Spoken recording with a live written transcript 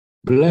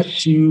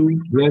Bless you,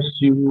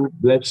 bless you,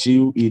 bless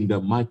you in the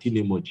mighty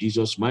name of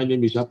Jesus. My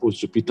name is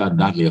Apostle Peter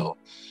Daniel.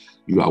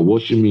 You are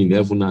watching me in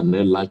Heaven and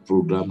Earth live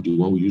program, the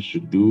one we used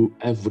to do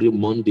every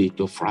Monday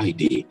to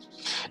Friday.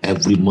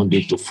 Every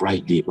Monday to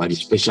Friday, by the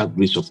special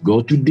grace of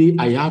God. Today,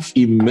 I have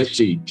a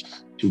message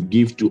to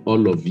give to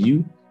all of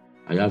you.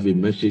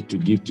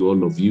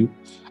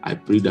 I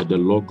pray that the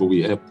Lord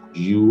will help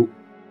you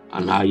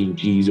and I in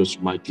Jesus'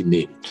 mighty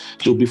name.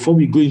 So before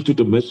we go into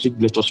the message,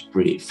 let us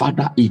pray.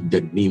 Father, in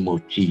the name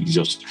of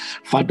Jesus.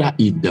 Father,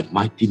 in the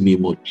mighty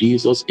name of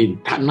Jesus,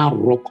 eternal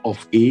rock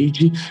of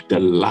age, the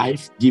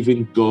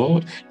life-giving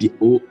God, the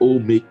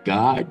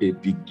Omega, the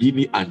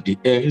beginning and the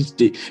end,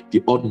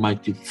 the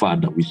Almighty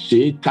Father. We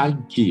say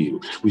thank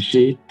you. We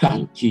say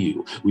thank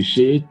you. We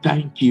say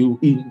thank you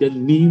in the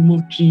name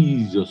of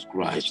Jesus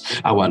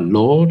Christ, our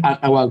Lord and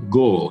our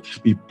God.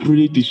 We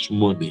pray this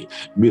morning.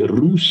 We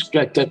pray,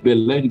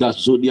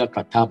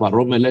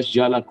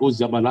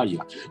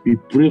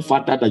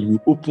 Father, that you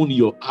open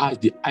your eyes,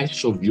 the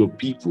eyes of your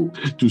people,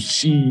 to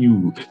see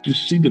you, to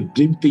see the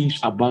great things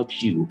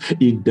about you,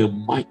 in the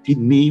mighty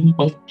name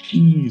of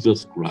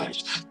Jesus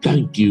Christ.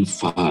 Thank you,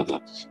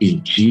 Father.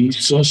 In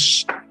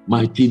Jesus'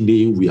 mighty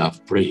name we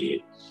have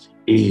prayed.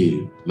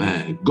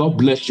 Amen. God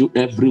bless you,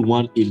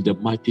 everyone, in the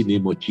mighty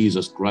name of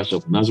Jesus Christ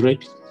of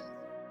Nazareth.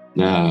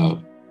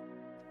 Now,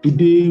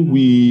 today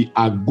we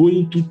are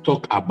going to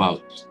talk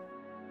about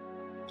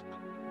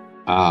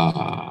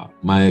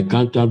my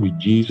encounter with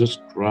Jesus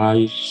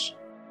Christ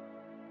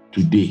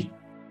today.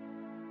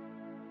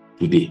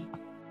 You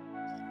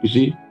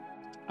see,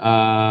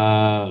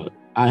 I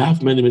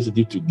have many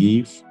messages to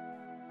give,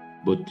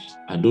 but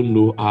I don't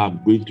know how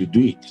I'm going to do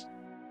it.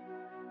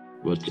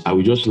 But I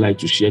would just like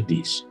to share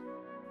this.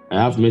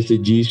 I have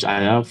messages,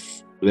 I have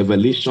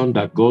revelation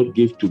that God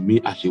gave to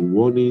me as a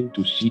warning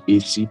to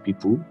CAC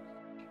people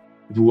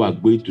who are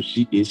going to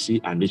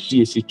CAC and the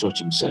CAC church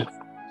himself.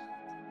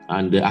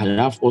 And I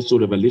have also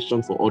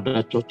revelation for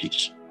other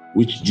churches,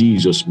 which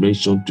Jesus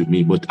mentioned to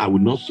me, but I will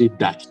not say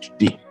that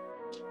today.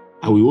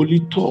 I will only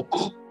talk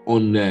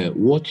on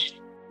what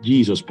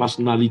Jesus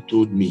personally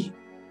told me,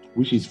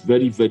 which is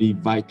very, very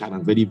vital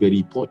and very, very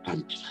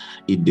important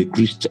in the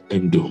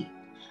Christendom.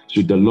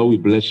 So the Lord will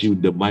bless you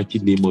in the mighty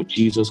name of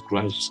Jesus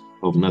Christ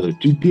of Nazareth.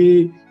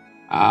 Today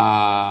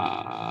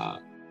I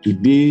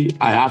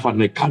have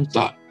an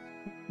encounter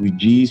with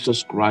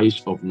Jesus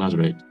Christ of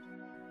Nazareth.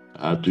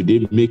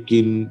 Today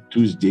making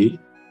Tuesday,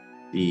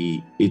 the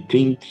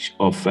 18th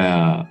of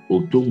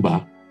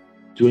October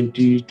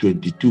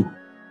 2022.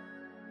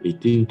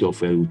 18th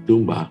of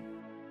October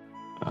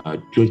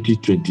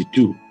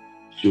 2022.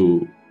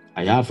 So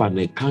I have an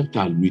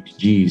encounter with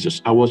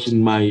Jesus. I was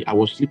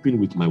sleeping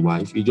with my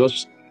wife. It's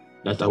just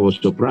that I was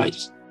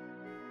surprised.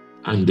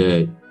 And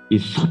he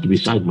sat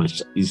beside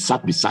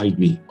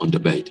me on the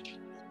bed.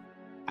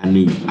 And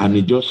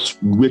he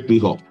just wake me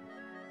up.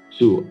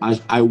 So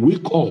as I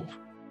wake up,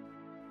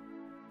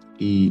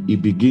 he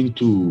began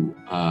to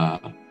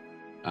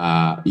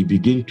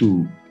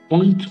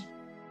point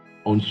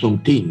on some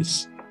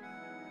things.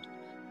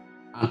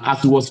 And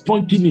as he was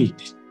pointing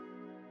it,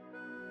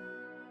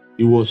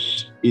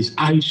 his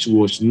eyes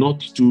was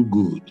not too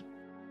good.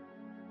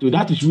 So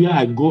that is where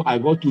I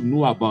got to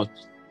know about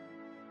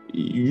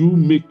you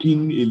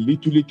making a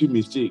little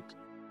mistake.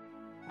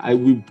 I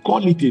will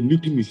call it a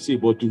little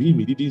mistake, but to him,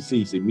 he didn't say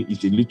it's a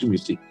little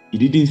mistake. He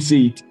didn't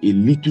say it a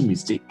little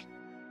mistake.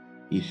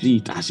 He see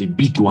it as a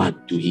big one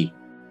to him.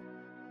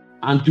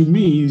 And to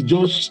me,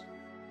 it's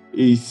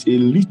a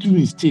little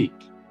mistake.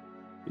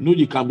 You know,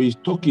 you can be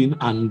talking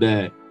and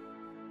you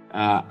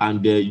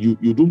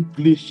don't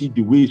place it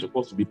the way it's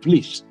supposed to be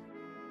placed.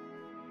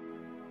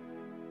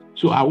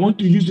 So I want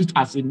to use it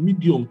as a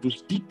medium to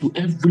speak to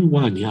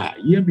everyone here.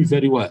 Hear me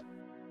very well.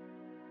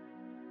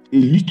 A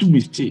little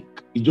mistake.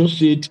 He just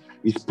said,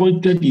 he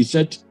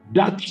said,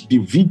 that the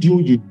video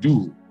you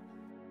do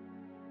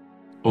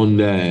on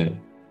the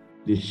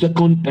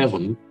second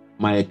heaven,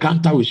 my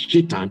encounter with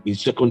Satan in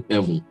second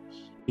heaven.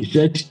 He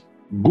said,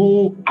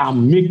 go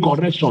and make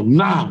correction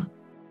now.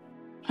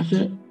 I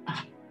said,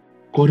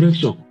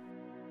 correction.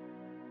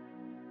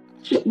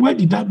 I said, where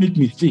did that make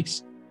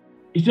mistakes?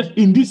 He said,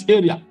 in this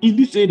area,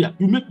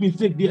 you make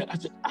mistake there. I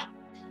said,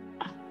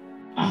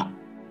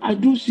 I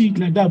don't see it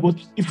like that, but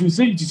if you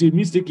say it is a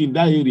mistake in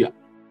that area,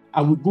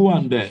 I will go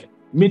and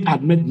make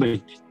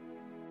amendment.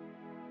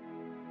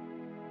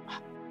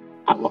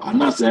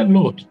 And I said,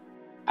 Lord,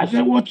 I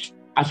said, what?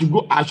 I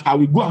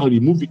will go and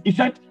remove it. He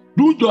said,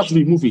 do just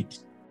remove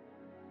it.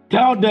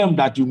 Tell them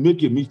that you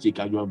make a mistake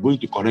and you are going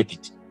to correct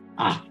it.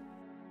 I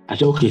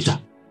said, okay, sir.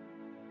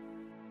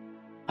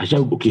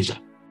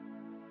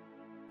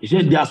 He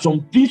said, there are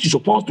some things you're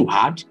supposed to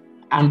add,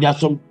 and there are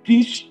some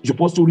things you're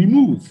supposed to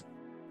remove.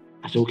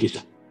 I said, okay,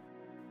 sir.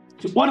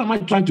 So what am I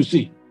trying to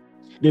say?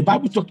 The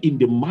Bible talks in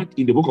the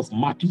book of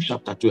Matthew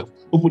chapter 12.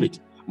 Open it.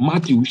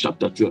 Matthew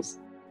chapter 12.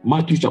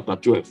 Matthew chapter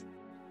 12.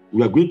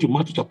 We are going to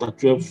Matthew chapter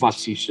 12,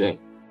 verses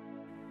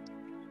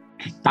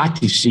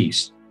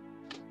 36.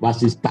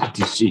 Verses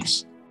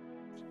 36.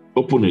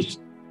 Open it.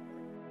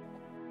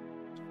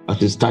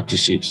 Verse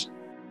 36.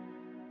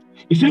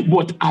 He said,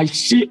 but I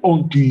say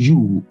unto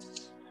you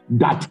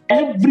that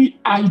every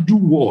idle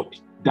word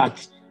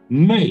that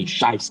men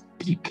shall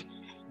speak,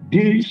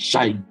 they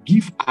shall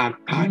give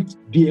account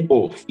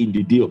thereof in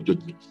the day of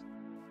judgment.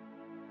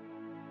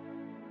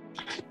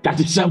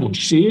 37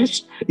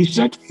 says, he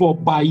said, for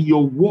by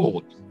your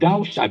word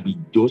thou shalt be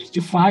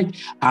justified,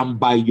 and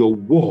by your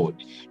word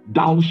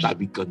thou shalt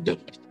be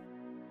condemned.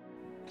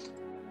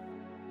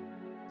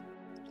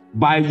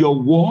 By your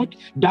word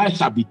thou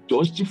shalt be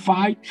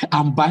justified,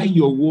 and by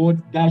your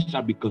word thou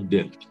shalt be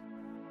condemned.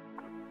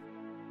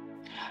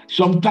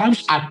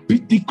 Sometimes I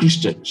pity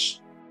Christians.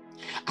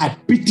 I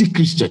pity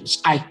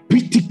Christians.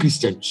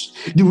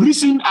 The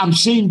reason I'm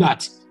saying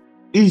that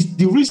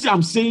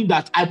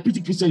I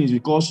pity Christians is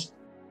because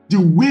the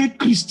way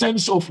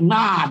Christians of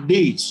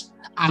nowadays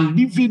are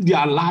living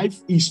their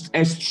life is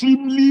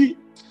extremely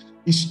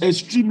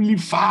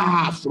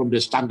far from the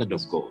standard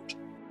of God.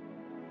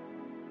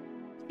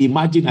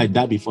 Imagine I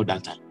died before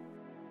that time.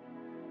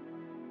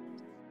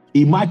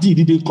 Imagine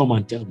he didn't come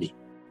and tell me.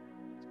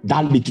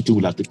 That little thing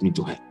will have taken me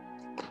to hell.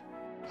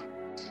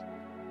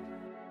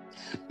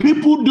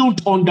 People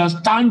don't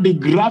understand the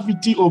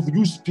gravity of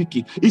you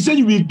speaking. He said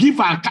you will give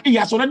account. He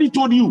has already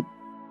told you.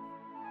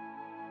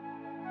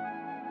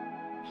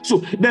 So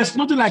there's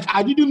nothing like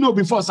I didn't know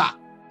before, sir.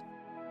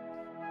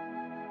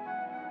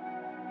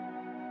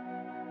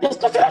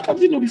 There's nothing like I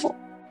didn't know before.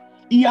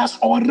 He has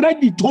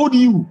already told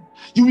you.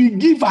 You will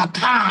give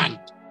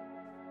account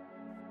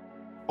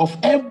of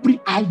every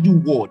idle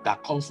word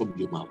that comes from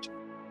your mouth.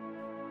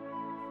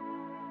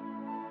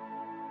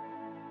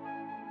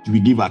 You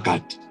will give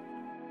account.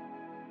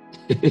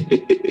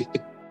 You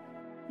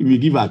will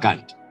give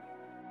account.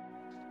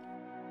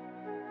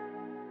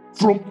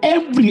 From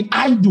every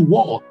idle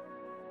word.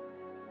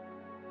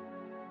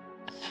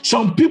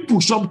 Some people,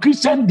 some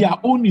Christians, their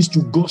own is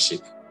to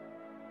gossip.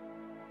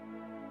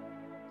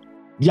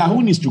 Their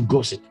own is to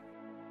gossip.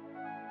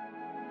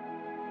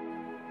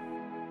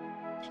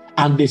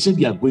 And they say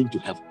they are going to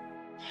heaven.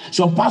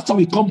 Some pastor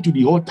will come to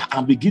the altar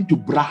and begin to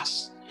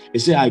brass. They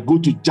say, I go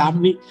to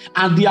Germany,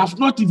 and they have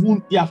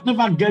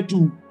never get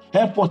to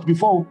airport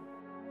before.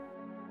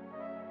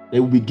 They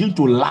will begin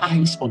to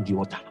lies on the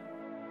altar.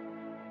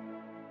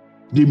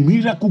 The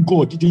miracle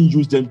God didn't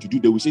use them to do,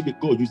 they will say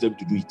that God used them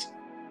to do it.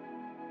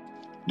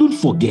 Don't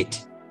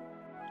forget,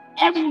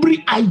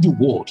 every idle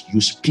word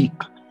you speak,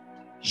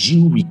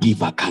 you will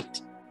give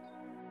account.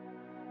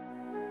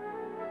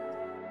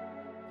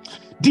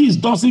 This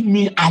doesn't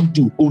mean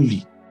idle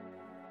only.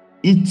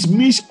 It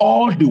means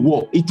all the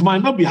words. It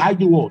might not be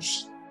idle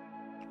words,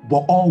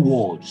 but all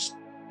words.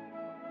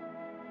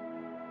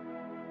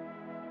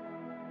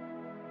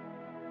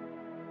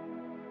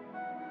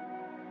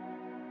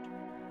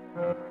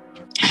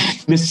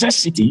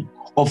 Necessity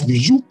of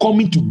you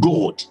coming to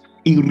God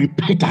in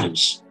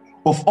repentance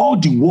of all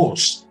the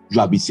words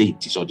you have been saying.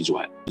 This is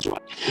why.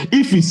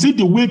 If you see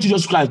the way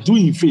Jesus Christ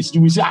doing in face,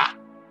 you will say,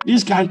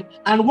 this guy.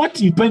 And what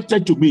he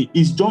repented to me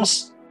is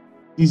just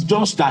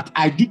that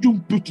I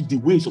didn't put it the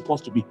way it's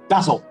supposed to be.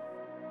 That's all.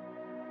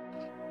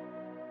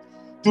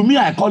 To me,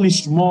 I call it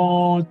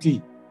small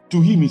thing.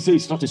 To him, he says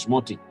it's not a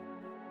small thing.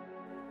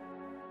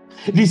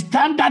 The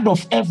standard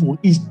of heaven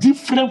is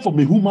different from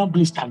a human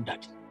being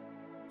standard.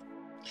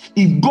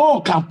 If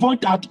God can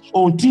point out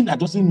on things that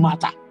doesn't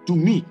matter to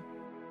me,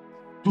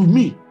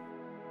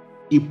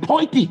 he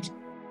pointed.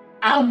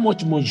 How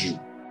much more you?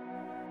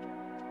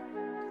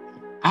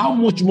 How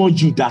much more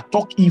you that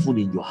talk evil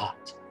in your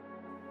heart?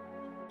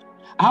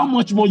 How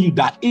much more you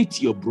that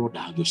hate your brother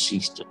and your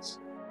sisters?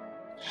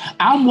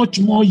 How much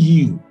more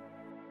you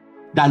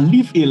that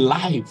live a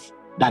life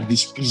that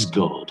displeases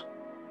God?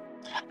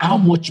 How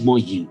much more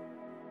you?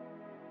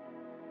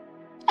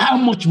 How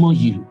much more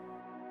you?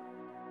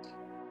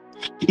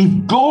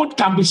 If God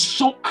can be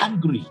so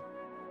angry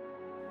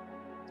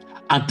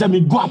and tell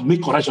me, go and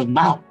make correction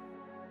now.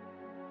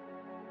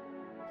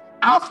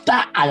 After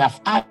I have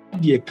had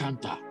the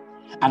encounter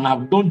and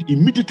I've done,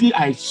 immediately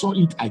I saw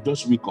it, I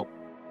just wake up.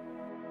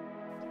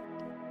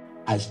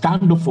 I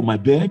stand up from my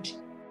bed,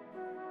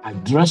 I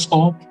dress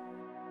up,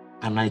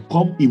 and I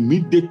come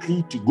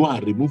immediately to go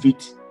and remove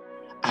it,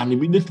 and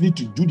immediately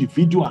to do the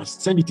video and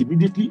send it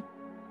immediately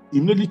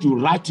to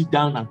write it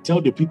down and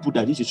tell the people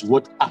that this is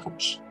what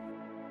happens.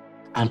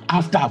 And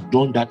after I've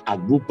done that, I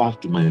go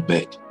back to my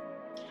bed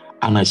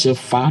and I say,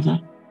 Father,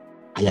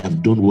 I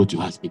have done what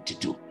you asked me to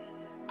do.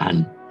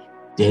 And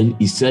then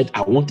he said,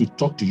 I want to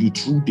talk to you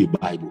through the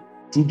Bible,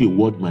 through the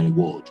word, my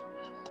word.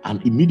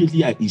 And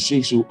immediately he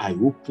says, so I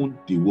opened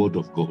the word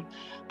of God.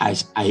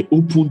 As I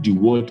opened the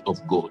word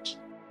of God,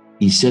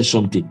 he said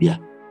something there.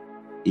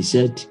 He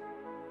said,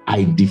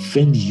 I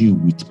defend you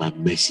with my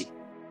mercy.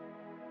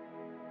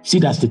 See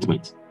that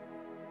statement?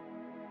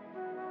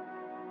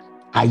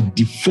 I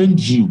defend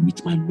you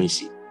with my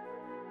mercy.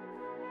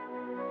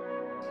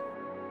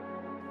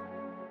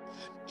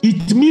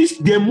 It means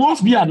there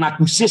must be an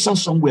accusation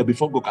somewhere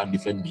before God can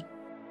defend me.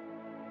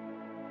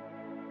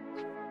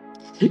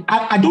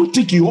 I don't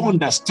think you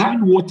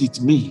understand what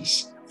it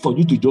means for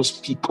you to just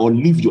speak or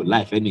live your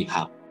life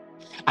anyhow.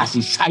 as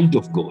a child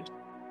of God.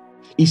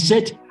 He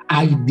said,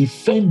 I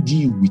defend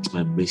you with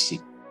my mercy.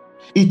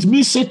 It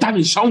means Satan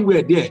is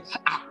somewhere there,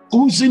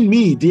 accusing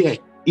me there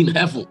in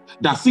heaven.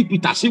 That see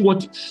Peter, see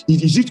what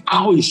is it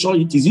how he saw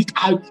it? Is it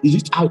how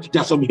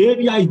there's some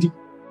area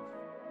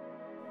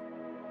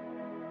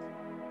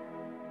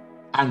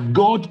and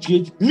God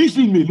said, leave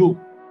him alone.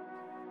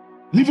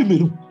 Leave him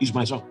alone. He's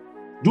my son.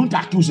 Don't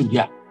accuse him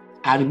here.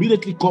 And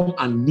immediately come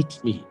and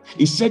meet me.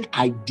 He said,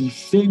 I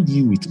defend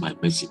you with my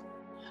mercy.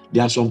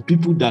 There are some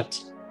people that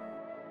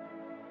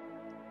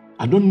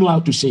I don't know how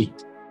to say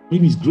it.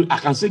 Maybe it's grace. I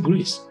can say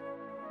grace.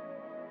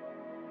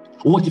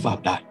 What if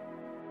I've died?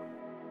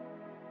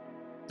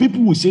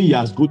 People will say he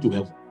has gone to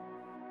heaven.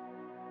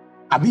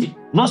 Abi,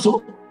 not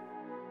so.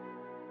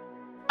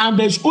 And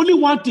there's only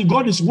one thing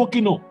God is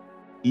working on.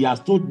 He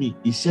has told me,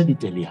 he said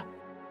it earlier.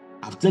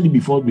 I've said it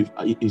before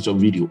in some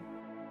video.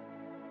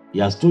 He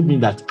has told me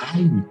that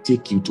I will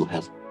take you to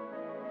heaven.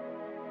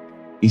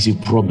 It's a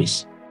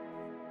promise.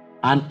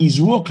 And his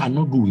work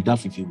cannot go without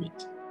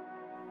fulfillment.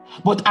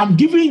 But I'm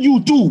giving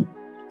you too,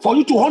 for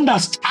you to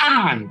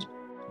understand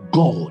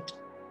God.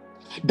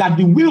 That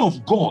the way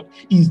of God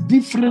is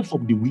different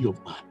from the way of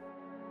man.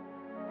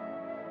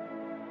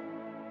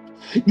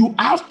 You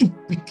have to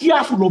be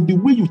careful of the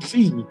way you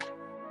think,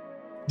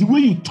 the way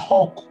you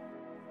talk.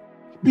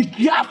 Be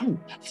careful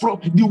from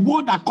the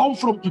word that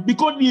comes from,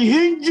 because the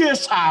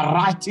angels are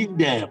writing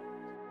them.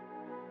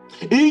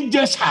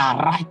 Angels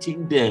are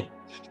writing them.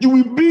 You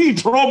will be in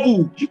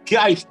trouble if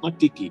care is not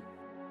taken.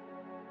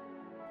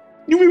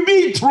 You will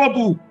be in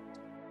trouble.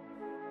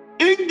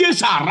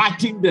 Angels are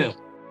writing them.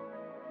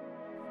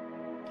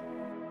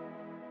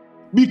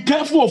 Be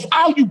careful of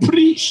how you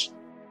preach.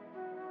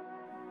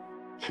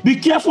 Be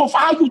careful of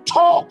how you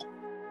talk.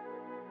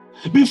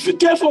 Be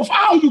careful of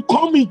how you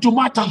come into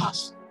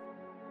matters.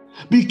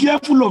 Be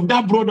careful of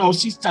that brother or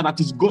sister that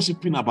is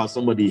gossiping about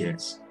somebody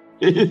else.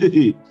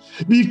 Be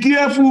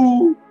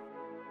careful.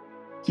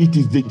 It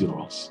is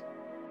dangerous.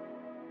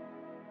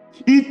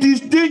 It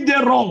is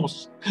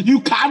dangerous.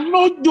 You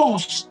cannot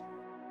just.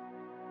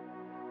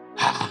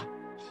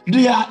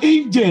 There are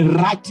angels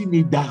writing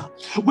it down.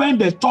 When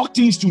they talk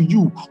things to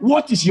you,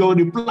 what is your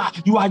reply?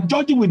 You are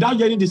judging without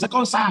hearing the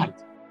second side.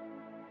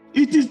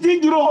 It is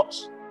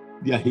dangerous.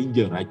 There are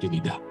angels writing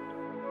it down.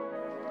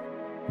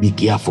 Be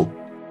careful.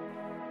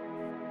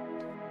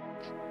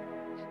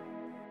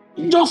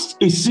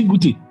 Just a single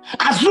thing.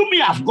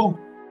 Assuming I've gone,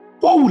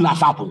 what will have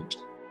happened?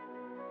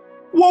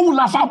 What will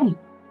have happened?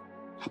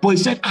 But he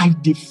said, I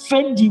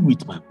defend you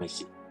with my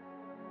mercy.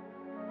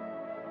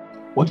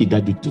 What did I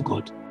do to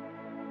God?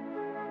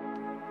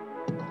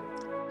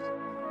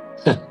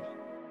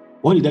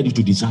 What did I do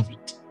to deserve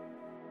it?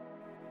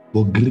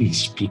 But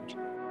grace speak.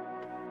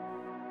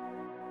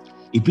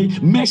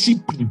 Mercy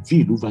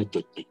prevail over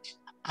judgment.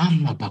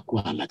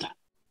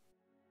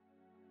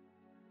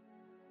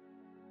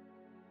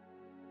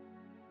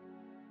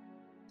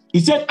 He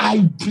said, I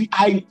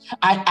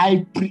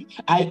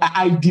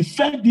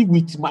defend you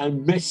with my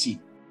mercy.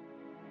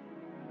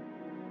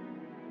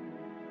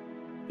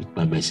 With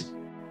my mercy.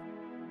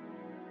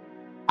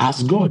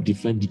 As God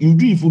defend you, you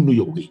don't even know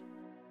your way.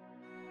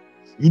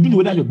 You don't know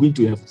whether you're going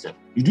to heaven.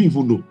 You don't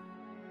even know.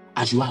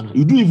 As you are now,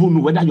 you don't even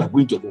know whether you are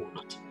going to heaven or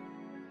not.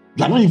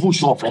 You are not even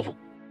sure of heaven.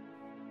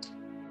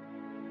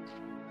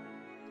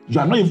 You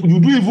don't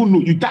even know.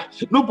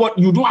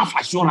 You don't have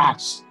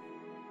assurance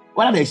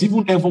whether there's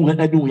even heaven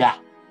anywhere.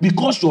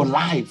 Because your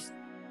life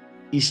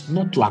is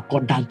not to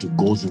according to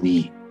God's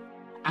way.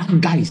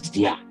 Anger is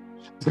there.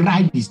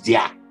 Pride is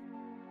there.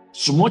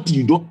 Smart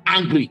you don't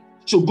angry.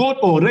 So God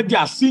already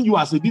has seen you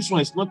as this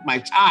one is not my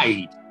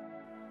child.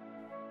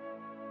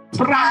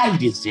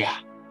 Pride is there.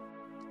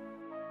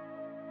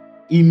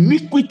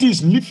 Iniquity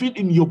is living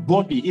in your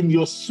body, in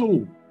your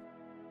soul,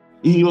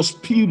 in your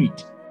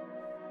spirit.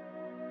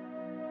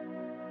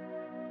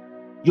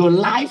 Your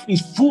life is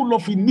full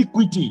of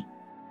iniquity.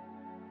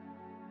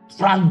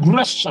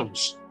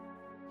 Transgressions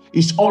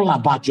is all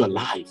about your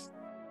life.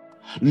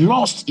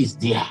 Lust is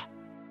there.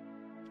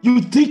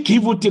 You think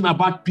evil thing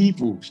about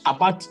people,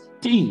 about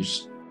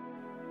things.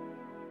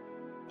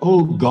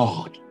 Oh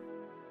God,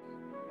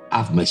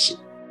 have mercy.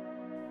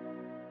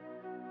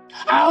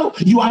 How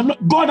you are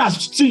not, God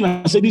has seen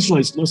and said this one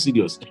is not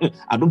serious.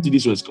 I don't think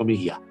this one is coming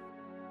here.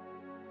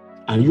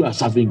 And you are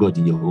serving God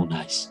in your own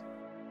eyes.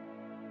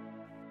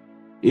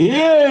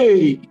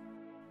 Hey!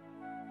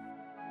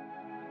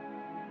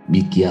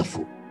 Be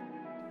careful.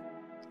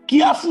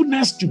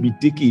 Carefulness to be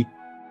taken.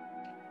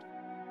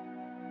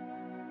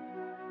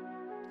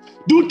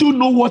 Don't you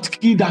know what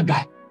killed that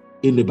guy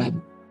in the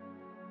Bible?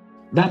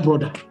 That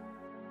brother.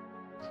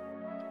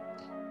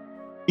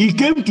 He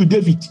came to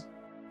David.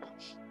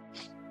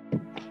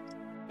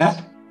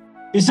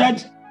 He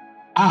said,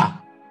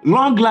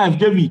 long life,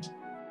 David.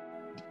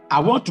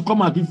 I want to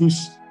come and give you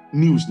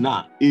news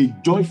now. A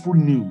joyful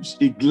news,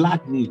 a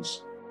glad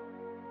news.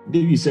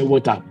 David said,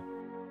 what happened?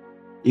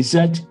 He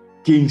said,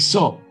 King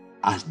Saul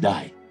has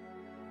died.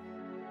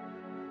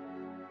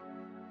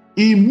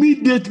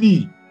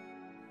 Immediately,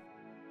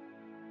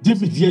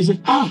 David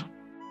said,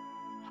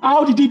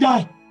 How did he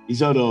die? He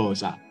said, oh,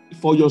 sir,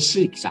 for your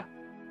sake, sir.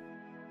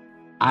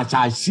 As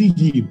I see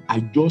him, I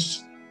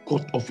just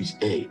cut off his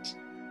head.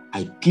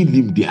 I killed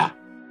him there.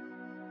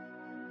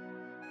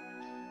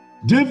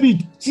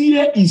 David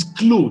tear his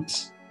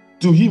clothes.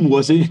 To him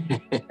was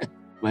saying,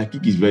 my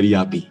king is very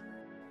happy.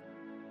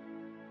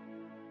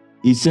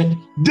 He said,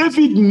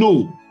 David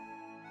know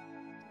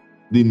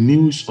the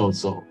news of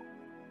Saul.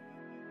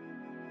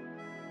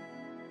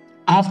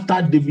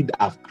 After David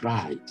have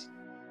cried,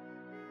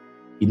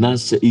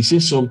 he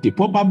said something,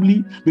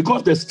 probably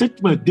because the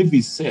statement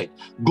David said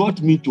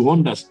got me to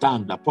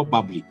understand that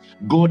probably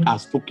God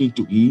has spoken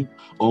to him,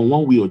 or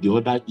one way or the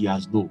other he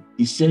has known.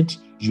 He said,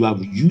 you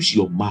have used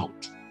your mouth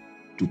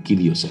to kill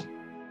yourself.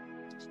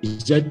 He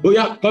said, oh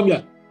yeah, come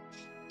here,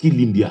 kill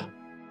him there.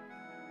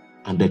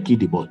 And they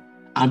killed the boy.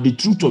 And the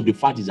truth of the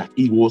fact is that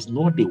he was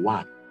not the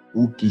one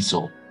who killed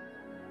Saul.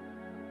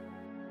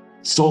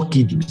 Saul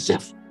killed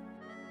himself,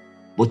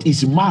 but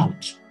his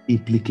mouth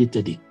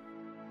implicated him.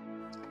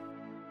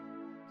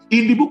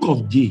 In the book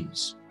of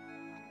James,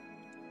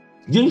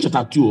 James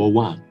chapter 2 or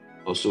 1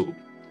 or so,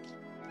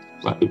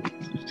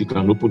 if you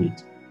can open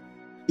it,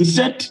 he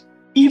said,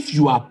 if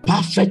you are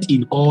perfect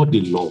in all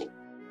the law,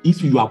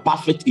 if you are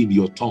perfect in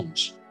your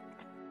tongues,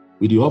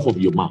 with the half of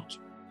your mouth,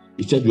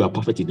 he said you are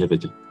perfect in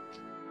everything.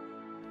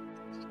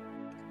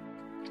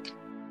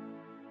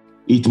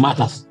 It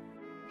matters.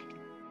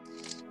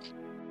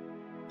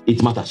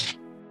 It matters.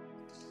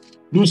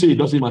 Don't say it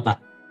doesn't matter.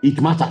 It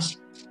matters.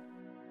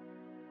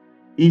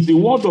 It's the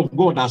word of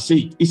God that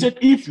says, he said,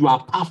 if you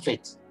are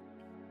perfect,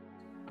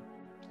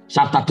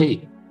 chapter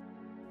 10,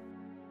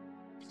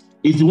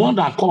 it's the one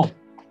that come.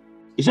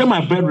 He said,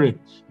 my brethren,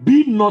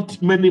 be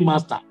not many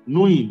master,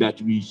 knowing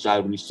that we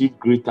shall receive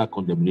greater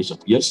condemnation.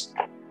 Yes.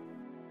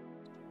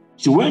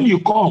 So when you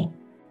come,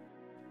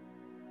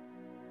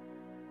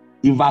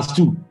 in verse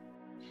 2,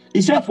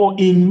 he said, for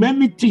in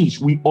many things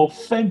we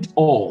offend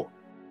all.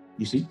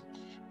 You see,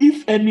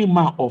 if any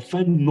man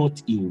offend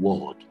not in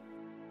word,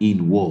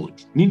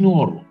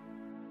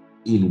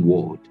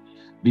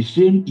 the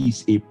same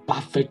is a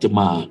perfect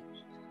man,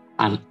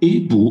 and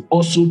able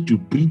also to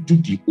bring to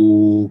the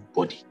whole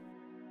body.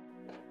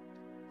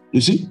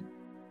 You see,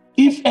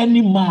 if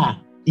any man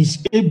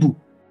is able,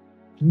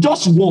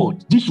 just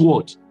word, this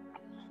word,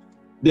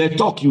 they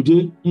talk, you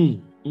did,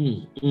 you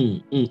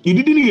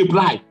didn't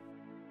reply.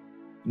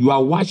 You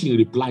are watching,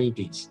 replying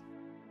things.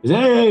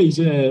 He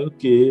said,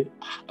 okay,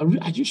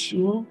 are you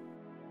sure?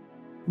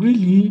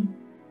 Really?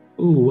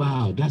 Oh,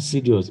 wow, that's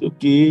serious.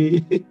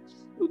 Okay,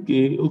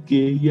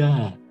 okay,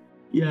 yeah,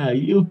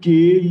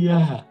 okay,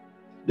 yeah.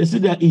 They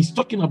said that he's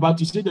talking about,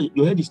 you said that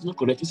your head is not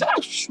correct. He said, are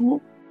you sure?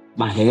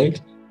 My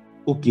head?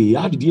 Okay,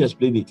 how did he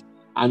explain it?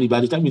 And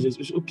by the time he says,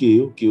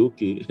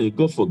 okay,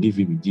 God forgive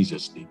him in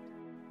Jesus' name.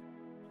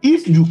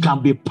 If you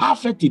can be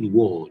perfect in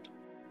word,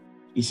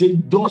 he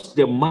said, does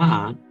the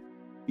man,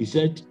 he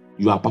said,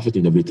 you are perfect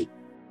in everything.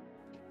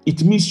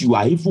 It means you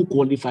are even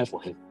qualified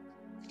for heaven.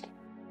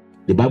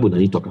 The Bible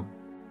doesn't talk about.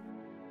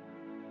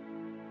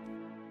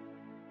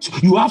 So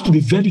you have to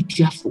be very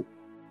careful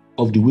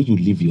of the way you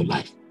live your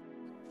life.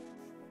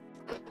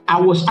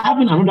 I was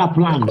having another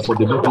plan for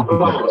the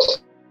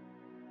message.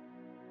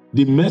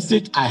 The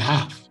message I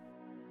have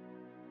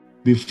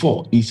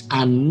before is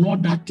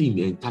another thing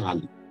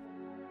entirely.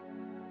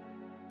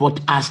 But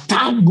as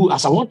time goes,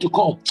 as I want to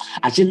come,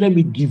 I say, let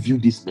me give you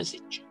this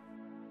message.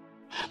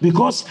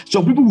 Because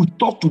some people will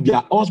talk to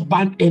their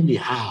husband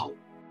anyhow,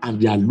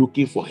 and they are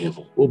looking for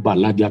heaven.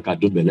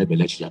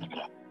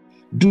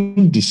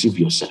 Don't deceive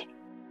yourself.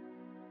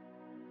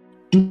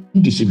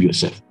 Don't deceive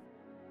yourself.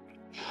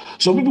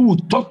 Some people will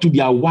talk to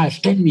their wife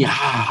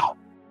anyhow,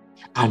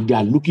 and they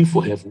are looking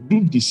for heaven.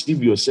 Don't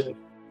deceive yourself.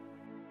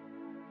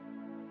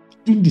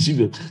 Don't deceive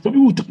yourself. Some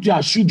people will talk to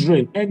their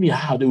children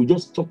anyhow. They will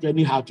just talk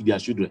anyhow to their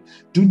children.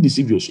 Don't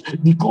deceive yourself.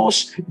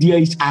 Because there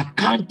is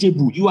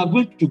accountable. You are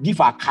going to give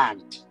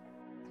account.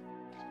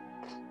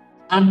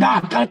 And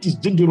that account is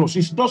dangerous.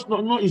 It's not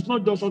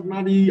just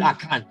ordinary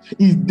account.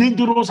 It's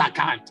dangerous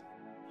account.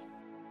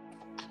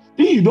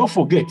 Then you don't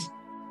forget.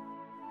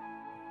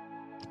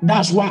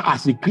 That's why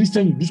as a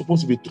Christian, you're not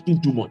supposed to be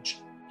talking too much.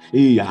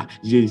 Hey, brother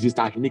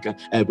Kinika,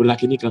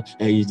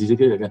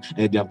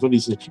 they have done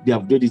this, they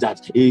have done this,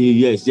 that. Hey,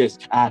 yes,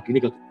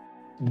 Kinika.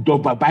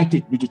 Don't bite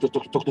it. You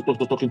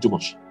talking too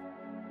much.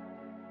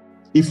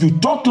 If you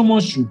talk too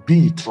much, you'll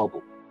be in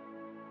trouble.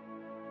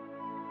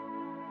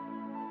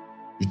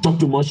 You talk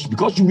too much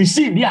because you will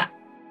sin, yeah.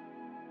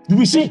 You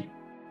will sin.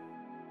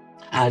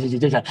 I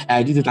did it.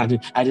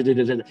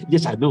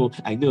 Yes, I know.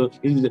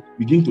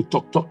 Begin to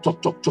talk.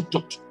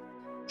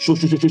 Show.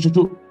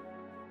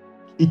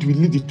 It will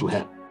lead you to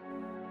hell.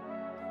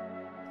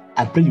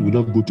 I pray you will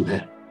not go to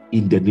hell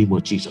in the name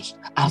of Jesus.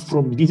 And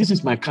from this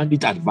is my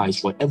candid advice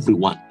for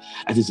everyone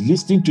that is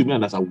listening to me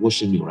and as I'm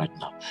watching me right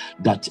now,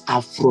 that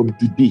from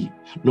today,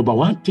 number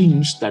one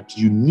things that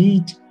you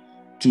need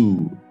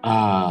to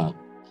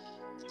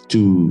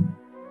do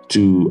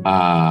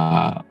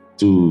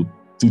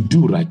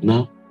right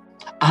now,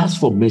 ask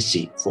for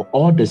mercy for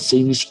all the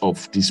sins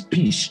of this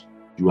peace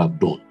you have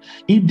done.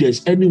 If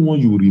there's anyone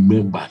you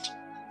remembered,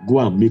 go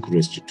and make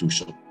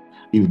restitution.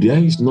 If there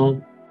is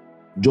none,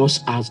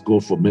 just ask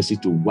God for mercy,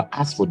 to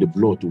ask for the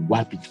blood to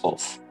wipe it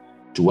off,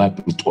 so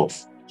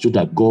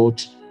that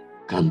God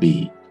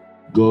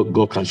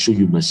can show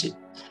you mercy.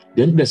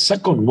 Then the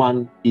second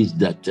one is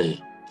that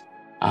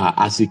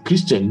as a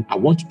Christian, I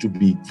want you to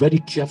be very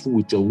careful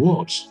with your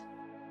words.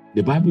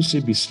 The Bible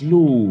says be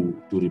slow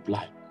to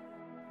reply.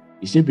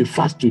 It says be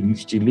fast to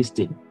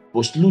listen,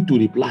 but slow to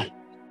reply.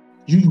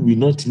 You will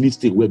not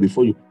listen well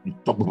before you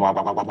talk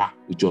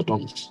with your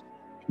tongues.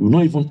 You will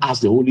not even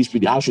ask the Holy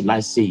Spirit, how should I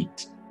say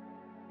it?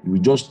 You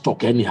will just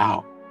talk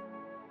anyhow,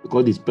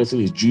 because this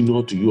person is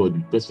junior to you, or the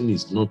person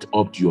is not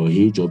up to your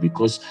age, or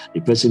because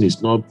the person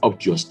is not up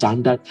to your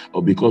standard,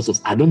 or because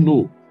of, I don't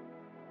know.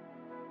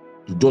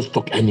 You just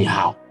talk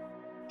anyhow.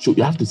 So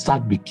you have to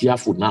start be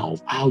careful now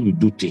of how you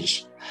do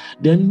things.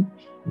 Then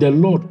the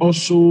Lord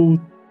also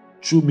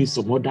showed me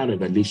some other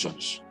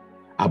revelations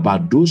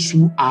about those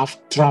who have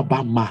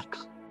tribal mark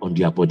on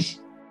their body.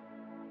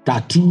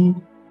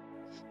 Tattoo,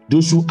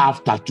 those who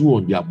have tattoo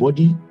on their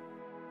body,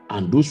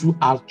 and those who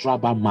have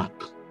tribal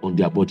mark on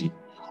their body,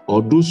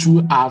 or those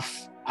who have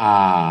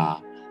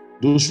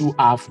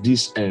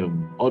this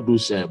all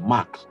those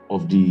mark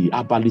of the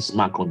herbalist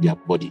mark on their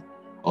body,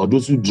 or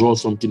those who draw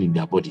something in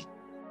their body.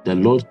 The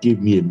Lord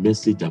gave me a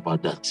message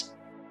about that.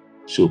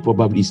 So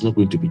probably it's not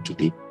going to be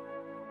today.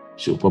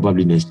 So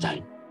probably next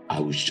time I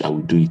will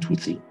do it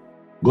with you.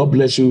 God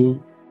bless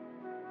you.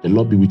 The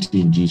Lord be with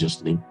you in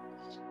Jesus' name.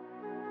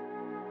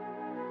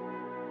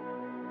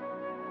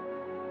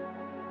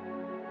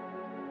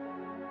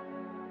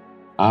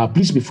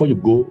 Please, before you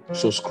go,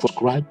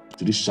 subscribe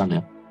to this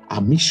channel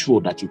and make sure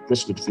that you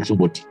press the notification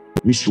button.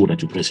 Make sure that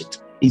you press it.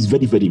 It's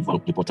very, very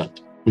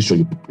important. Make sure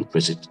you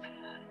press it.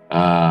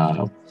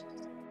 God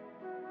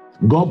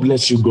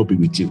bless you. God be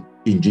with you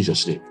in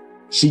Jesus' name.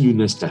 See you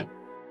next time.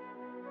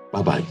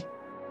 Bye-bye.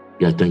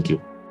 Yeah, thank you.